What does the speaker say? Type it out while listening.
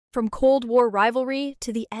From Cold War rivalry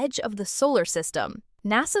to the edge of the solar system,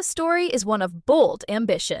 NASA's story is one of bold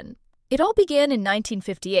ambition. It all began in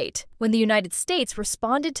 1958, when the United States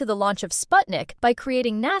responded to the launch of Sputnik by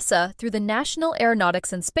creating NASA through the National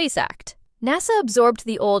Aeronautics and Space Act. NASA absorbed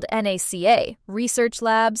the old NACA, research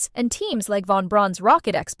labs, and teams like von Braun's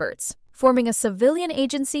rocket experts, forming a civilian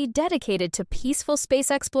agency dedicated to peaceful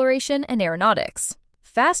space exploration and aeronautics.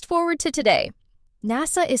 Fast forward to today.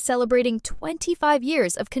 NASA is celebrating 25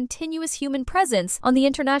 years of continuous human presence on the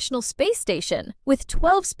International Space Station, with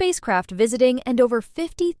 12 spacecraft visiting and over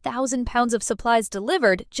 50,000 pounds of supplies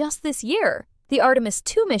delivered just this year. The Artemis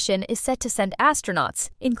II mission is set to send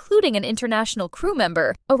astronauts, including an international crew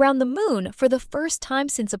member, around the moon for the first time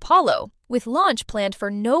since Apollo, with launch planned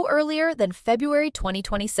for no earlier than February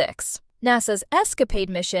 2026. NASA's ESCAPADE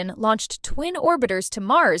mission launched twin orbiters to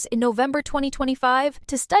Mars in November 2025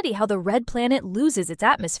 to study how the red planet loses its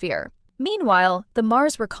atmosphere. Meanwhile, the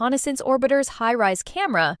Mars Reconnaissance Orbiter's high-rise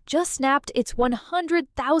camera just snapped its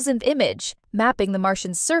 100,000th image, mapping the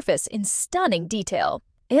Martian surface in stunning detail.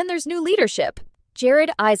 And there's new leadership.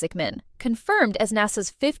 Jared Isaacman, confirmed as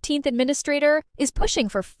NASA's 15th administrator, is pushing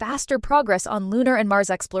for faster progress on lunar and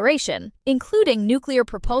Mars exploration, including nuclear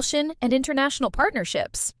propulsion and international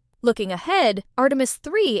partnerships. Looking ahead, Artemis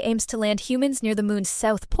III aims to land humans near the moon's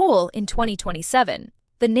south pole in 2027.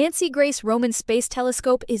 The Nancy Grace Roman Space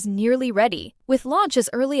Telescope is nearly ready, with launch as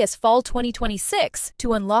early as fall 2026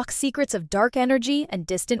 to unlock secrets of dark energy and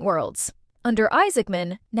distant worlds. Under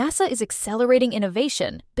Isaacman, NASA is accelerating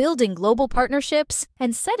innovation, building global partnerships,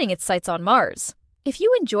 and setting its sights on Mars. If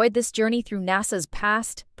you enjoyed this journey through NASA's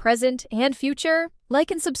past, present, and future,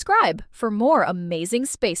 like and subscribe for more amazing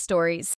space stories.